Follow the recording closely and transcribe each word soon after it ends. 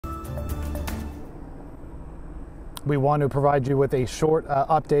We want to provide you with a short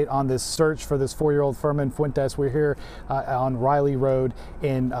update on this search for this 4-year-old Fermin Fuentes. We're here on Riley Road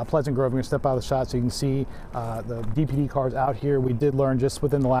in Pleasant Grove. We're going to step out of the shot so you can see the DPD cars out here. We did learn just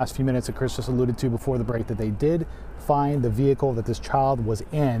within the last few minutes that Chris just alluded to before the break that they did find the vehicle that this child was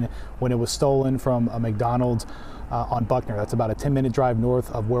in when it was stolen from a McDonald's on Buckner. That's about a 10-minute drive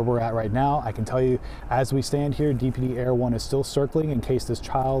north of where we're at right now. I can tell you, as we stand here, DPD Air 1 is still circling in case this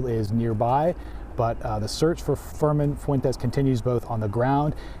child is nearby. But the search for Fermin Fuentes continues both on the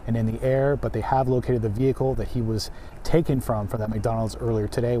ground and in the air, but they have located the vehicle that he was taken from that McDonald's earlier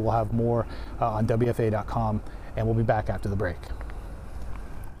today. We'll have more on WFA.com, and we'll be back after the break.